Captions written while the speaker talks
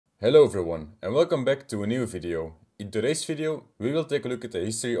Hello everyone, and welcome back to a new video. In today's video, we will take a look at the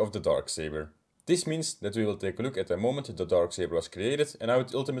history of the Darksaber. This means that we will take a look at the moment the Darksaber was created and how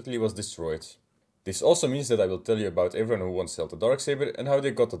it ultimately was destroyed. This also means that I will tell you about everyone who once held the Darksaber and how they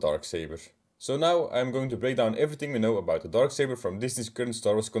got the Darksaber. So now I am going to break down everything we know about the Darksaber from Disney's current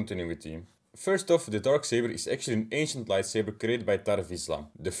Star Wars continuity. First off, the Darksaber is actually an ancient lightsaber created by Tar Vizsla,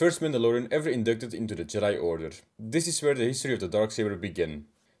 the first Mandalorian ever inducted into the Jedi Order. This is where the history of the Darksaber began.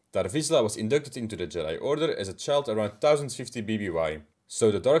 Tar Vizsla was inducted into the Jedi Order as a child around 1050 BBY, so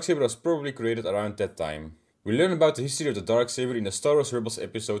the Darksaber was probably created around that time. We learn about the history of the Darksaber in the Star Wars Rebels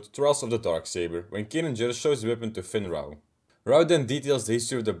episode Trials of the Darksaber, when Kanan Jarrus shows the weapon to Fenn Rau. Rau then details the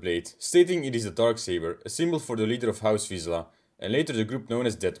history of the blade, stating it is the Darksaber, a symbol for the leader of House Vizsla, and later the group known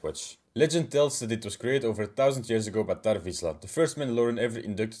as Death Watch. Legend tells that it was created over 1000 years ago by Tar Vizsla, the first Mandalorian ever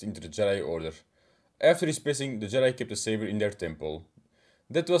inducted into the Jedi Order. After his passing, the Jedi kept the saber in their temple.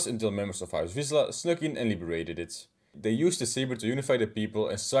 That was until members of House Vizsla snuck in and liberated it. They used the saber to unify the people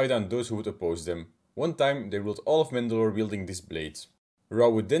and strike down those who would oppose them. One time they ruled all of Mandalore wielding this blade. Rau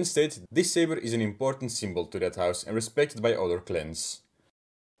would then state this saber is an important symbol to that house and respected by other clans.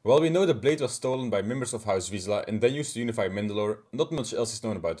 While we know the blade was stolen by members of House Vizsla and then used to unify Mandalore, not much else is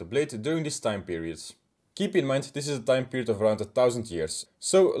known about the blade during this time period. Keep in mind, this is a time period of around 1000 years,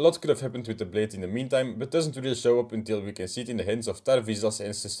 so a lot could have happened with the blade in the meantime, but doesn't really show up until we can see it in the hands of Tar Vizsla's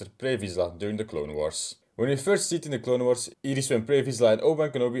ancestor Pre Vizsla during the Clone Wars. When we first see it in the Clone Wars, it is when Pre Vizsla and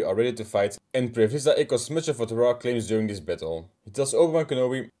Obi-Wan Kenobi are ready to fight, and Pre Vizsla echoes much of what Ra claims during this battle. He tells Obi-Wan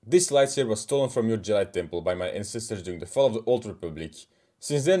Kenobi, "This lightsaber was stolen from your Jedi temple by my ancestors during the fall of the Old Republic.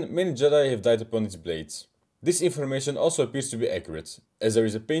 Since then, many Jedi have died upon its blade." This information also appears to be accurate, as there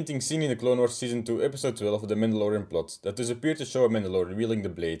is a painting seen in the Clone Wars Season 2 Episode 12 of the Mandalorian plot that does appear to show a Mandalorian wielding the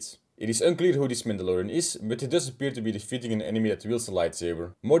blade. It is unclear who this Mandalorian is, but he does appear to be defeating an enemy that wields a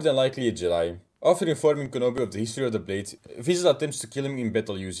lightsaber, more than likely a Jedi. After informing Kenobi of the history of the blade, Vizsla attempts to kill him in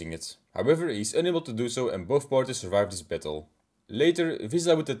battle using it. However, he is unable to do so and both parties survive this battle. Later,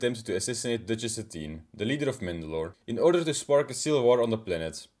 Vizsla would attempt to assassinate Duchess Satine, the leader of Mandalore, in order to spark a civil war on the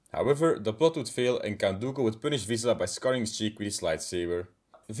planet. However, the plot would fail and Count Dooku would punish Vizsla by scarring his cheek with his lightsaber.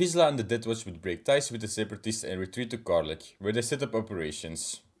 Vizsla and the Death Watch would break ties with the Separatists and retreat to Karlach, where they set up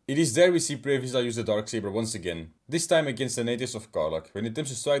operations. It is there we see Pre Vizsla use the Darksaber once again, this time against the natives of Karlach, when he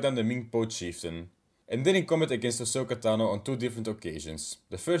attempts to strike down the Ming Po chieftain. And then in combat against Ahsoka Tano on two different occasions.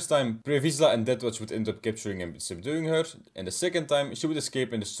 The first time, Pre Vizsla and Death Watch would end up capturing and subduing her, and the second time, she would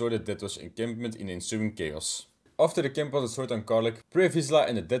escape and destroy the Death Watch encampment in ensuing chaos. After the camp was destroyed on Karlach, Pre Vizsla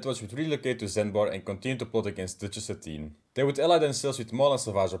and the Death Watch would relocate to Zanbar and continue to plot against Duchess Satine. They would ally themselves with Maul and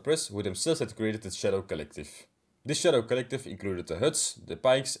Savage Opress, who themselves had created the Shadow Collective. This Shadow Collective included the Hutts, the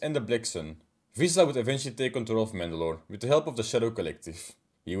Pikes and the Black Sun. Vizsla would eventually take control of Mandalore, with the help of the Shadow Collective.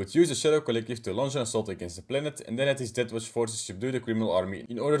 He would use the Shadow Collective to launch an assault against the planet and then had his Death Watch forces subdue the criminal army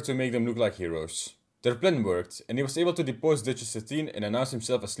in order to make them look like heroes. Their plan worked, and he was able to depose Duchess Satine and announce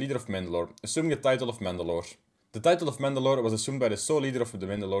himself as leader of Mandalore, assuming the title of Mandalore. The title of Mandalore was assumed by the sole leader of the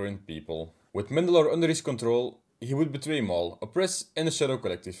Mandalorian people. With Mandalore under his control, he would betray Maul, Opress and the Shadow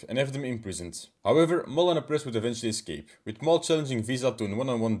Collective and have them imprisoned. However, Maul and Opress would eventually escape, with Maul challenging Vizsla to a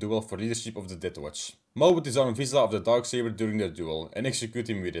one-on-one duel for leadership of the Death Watch. Maul would disarm Vizsla of the Darksaber during their duel and execute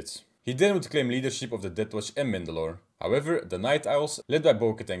him with it. He then would claim leadership of the Death Watch and Mandalore. However, the Night Owls, led by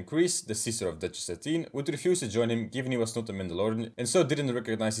Bo-Katan Kryze, the sister of Duchess Satine, would refuse to join him given he was not a Mandalorian and so didn't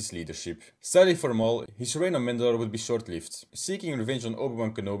recognize his leadership. Sadly for Maul, his reign on Mandalore would be short-lived. Seeking revenge on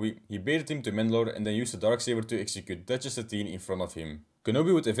Obi-Wan Kenobi, he baited him to Mandalore and then used the Darksaber to execute Duchess Satine in front of him.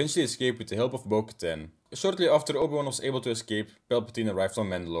 Kenobi would eventually escape with the help of Bo-Katan. Shortly after Obi-Wan was able to escape, Palpatine arrived on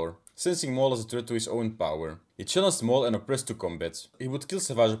Mandalore, sensing Maul as a threat to his own power. He challenged Maul and Opress to combat. He would kill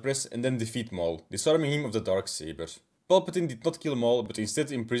Savage Opress and then defeat Maul, disarming him of the Darksaber. Palpatine did not kill Maul, but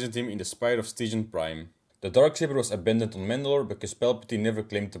instead imprisoned him in the Spire of Stygeon Prime. The Darksaber was abandoned on Mandalore because Palpatine never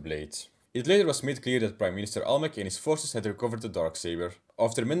claimed the blade. It later was made clear that Prime Minister Almec and his forces had recovered the Darksaber.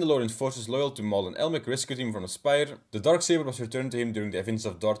 After Mandalorian forces loyal to Maul and Almec rescued him from the Spire, the Darksaber was returned to him during the events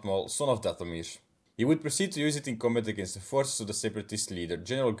of Darth Maul, son of Dathomir. He would proceed to use it in combat against the forces of the Separatist leader,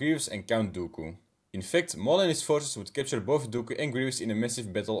 General Grievous and Count Dooku. In fact, Maul and his forces would capture both Dooku and Grievous in a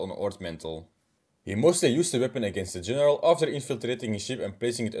massive battle on Ord Mantell. He mostly used the weapon against the general after infiltrating his ship and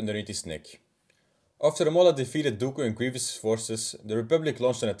placing it underneath his neck. After Maul had defeated Dooku and Grievous' forces, the Republic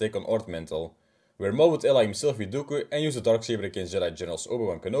launched an attack on Ord Mantell, where Maul would ally himself with Dooku and use the Darksaber against Jedi Generals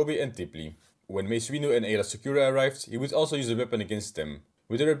Obi-Wan Kenobi and Tipli. When Mace Windu and Aayla Secura arrived, he would also use the weapon against them.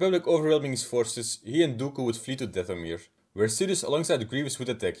 With the Republic overwhelming his forces, he and Dooku would flee to Dathomir, where Sidious alongside Grievous would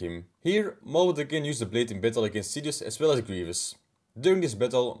attack him. Here, Maul would again use the blade in battle against Sidious as well as Grievous. During this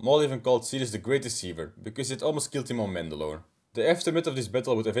battle, Maul even called Sidious the Great Deceiver, because it almost killed him on Mandalore. The aftermath of this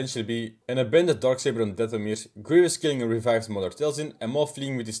battle would eventually be an abandoned Darksaber on Dathomir, Grievous killing a revived Mother Talzin, and Maul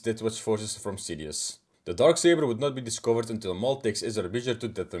fleeing with his Death Watch forces from Sidious. The Darksaber would not be discovered until Maul takes Ezra Bridger to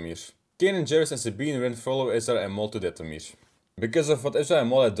Dathomir. Kanan, Jarrus, and Sabine Wren follow Ezra and Maul to Dathomir. Because of what Ezra and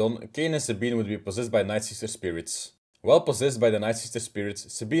Maul had done, Kanan and Sabine would be possessed by Night Sister spirits. While possessed by the Night Sister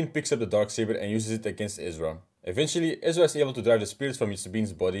spirits, Sabine picks up the Darksaber and uses it against Ezra. Eventually, Ezra is able to drive the spirits from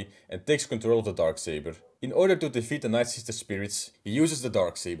Sabine's body and takes control of the Darksaber. In order to defeat the Night Sister spirits, he uses the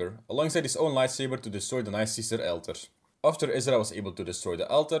Darksaber, alongside his own lightsaber, to destroy the Night Sister altar. After Ezra was able to destroy the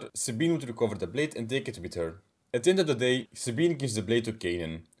altar, Sabine would recover the blade and take it with her. At the end of the day, Sabine gives the blade to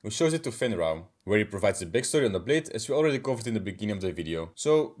Kanan, who shows it to Fen Rau, where he provides the backstory on the blade as we already covered in the beginning of the video,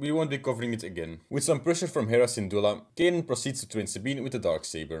 so we won't be covering it again. With some pressure from Hera Syndulla, Kanan proceeds to train Sabine with the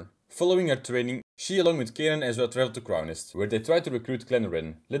Darksaber. Following her training, she along with Kanan and Ezra travel to Crown Nest, where they try to recruit Clan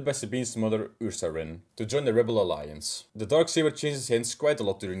Wren, led by Sabine's mother Ursa Wren, to join the Rebel Alliance. The Darksaber changes hands quite a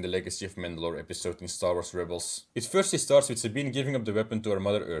lot during the Legacy of Mandalore episode in Star Wars Rebels. It firstly starts with Sabine giving up the weapon to her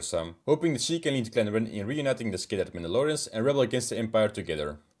mother Ursa, hoping that she can lead Clan Wren in reuniting the scattered Mandalorians and rebel against the Empire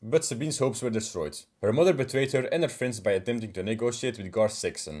together. But Sabine's hopes were destroyed. Her mother betrayed her and her friends by attempting to negotiate with Gar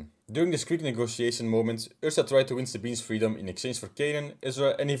Saxon. During this quick negotiation moment, Ursa tried to win Sabine's freedom in exchange for Kanan,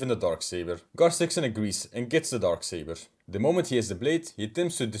 Ezra, and even the Darksaber. Gar Saxon agrees and gets the Darksaber. The moment he has the blade, he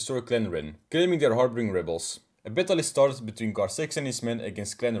attempts to destroy Clan Wren, claiming they are harboring rebels. A battle is started between Gar Saxon and his men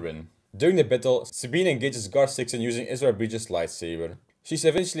against Clan Wren. During the battle, Sabine engages Gar Saxon using Ezra Bridger's lightsaber. She is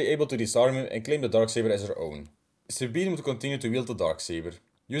eventually able to disarm him and claim the Darksaber as her own. Sabine would continue to wield the Darksaber,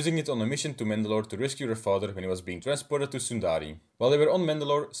 using it on a mission to Mandalore to rescue her father when he was being transported to Sundari. While they were on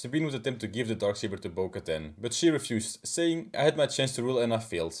Mandalore, Sabine would attempt to give the Darksaber to Bo-Katan, but she refused, saying, "I had my chance to rule and I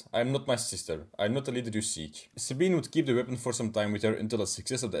failed. I am not my sister. I am not the leader you seek." Sabine would keep the weapon for some time with her until the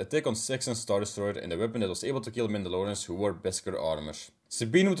success of the attack on Saxon's Star Destroyer and the weapon that was able to kill Mandalorians who wore Beskar armor.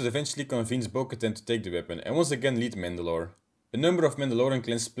 Sabine would eventually convince Bo-Katan to take the weapon and once again lead Mandalore. A number of Mandalorian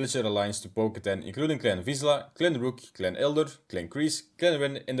clans pledged their alliance to Bo-Katan, including Clan Vizsla, Clan Rook, Clan Elder, Clan Kreese, Clan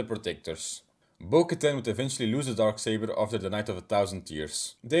Wren, and the Protectors. Bo-Katan would eventually lose the Darksaber after the Night of 1,000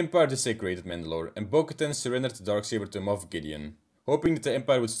 Years. The Empire desecrated Mandalore, and Bo-Katan surrendered the Darksaber to Moff Gideon, hoping that the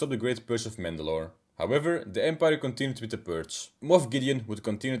Empire would stop the Great Purge of Mandalore. However, the Empire continued with the Purge. Moff Gideon would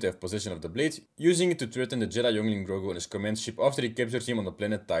continue to have possession of the blade, using it to threaten the Jedi youngling Grogu on his command ship after he captured him on the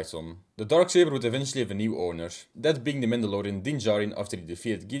planet Tython. The Darksaber would eventually have a new owner, that being the Mandalorian Din Djarin after he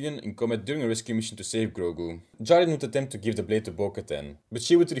defeated Gideon in combat during a rescue mission to save Grogu. Djarin would attempt to give the blade to Bo-Katan, but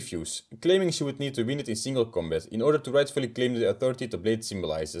she would refuse, claiming she would need to win it in single combat in order to rightfully claim the authority the blade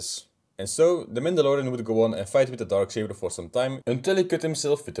symbolizes. And so, the Mandalorian would go on and fight with the Darksaber for some time until he cut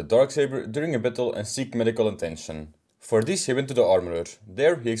himself with the Darksaber during a battle and seek medical attention. For this he went to the armorer.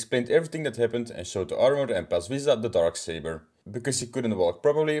 There he explained everything that happened and showed the armorer and Paz Vizsla the Darksaber. Because he couldn't walk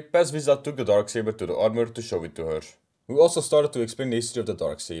properly, Paz Vizsla took the Darksaber to the armorer to show it to her, who also started to explain the history of the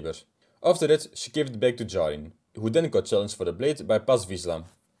Darksaber. After that, she gave it back to Djarin, who then got challenged for the blade by Paz Vizsla,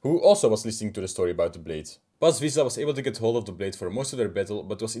 who also was listening to the story about the blade. Paz Vizsla was able to get hold of the blade for most of their battle,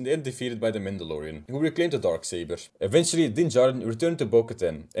 but was in the end defeated by the Mandalorian, who reclaimed the Darksaber. Eventually, Din Djarin returned to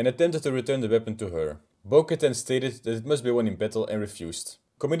Bo-Katan and attempted to return the weapon to her. Bo-Katan stated that it must be won in battle and refused,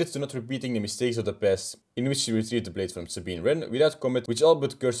 committed to not repeating the mistakes of the past, in which she retrieved the blade from Sabine Wren without combat, which all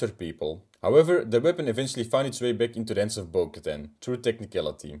but cursed her people. However, the weapon eventually found its way back into the hands of Bo-Katan, through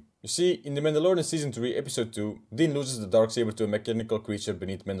technicality. You see, in The Mandalorian Season 3, Episode 2, Din loses the Darksaber to a mechanical creature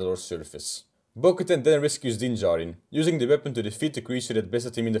beneath Mandalore's surface. Bo-Katan then rescues Din Djarin, using the weapon to defeat the creature that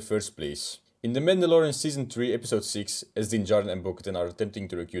bested him in the first place. In The Mandalorian Season 3, Episode 6, as Din Djarin and Bo-Katan are attempting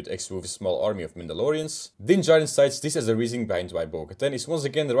to recruit X-Woo's small army of Mandalorians, Din Djarin cites this as the reason behind why Bo-Katan is once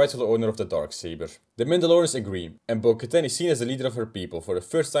again the rightful owner of the Darksaber. The Mandalorians agree, and Bo-Katan is seen as the leader of her people for the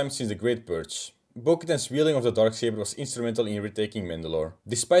first time since the Great Purge. Bo-Katan's wielding of the Darksaber was instrumental in retaking Mandalore,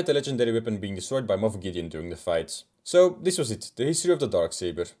 despite the legendary weapon being destroyed by Moff Gideon during the fight. So, this was it, the history of the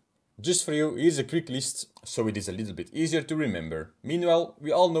Darksaber. Just for you, here's a quick list, so it is a little bit easier to remember. Meanwhile,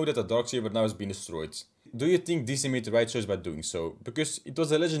 we all know that the Darksaber now has been destroyed. Do you think Disney made the right choice by doing so? Because it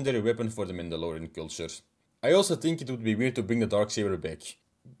was a legendary weapon for the Mandalorian culture. I also think it would be weird to bring the Darksaber back.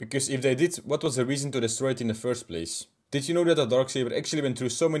 Because if they did, what was the reason to destroy it in the first place? Did you know that the Darksaber actually went through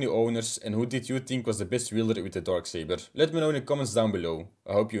so many owners, and who did you think was the best wielder with the Darksaber? Let me know in the comments down below.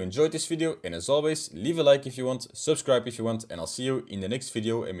 I hope you enjoyed this video, and as always, leave a like if you want, subscribe if you want, and I'll see you in the next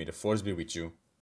video, and may the Force be with you.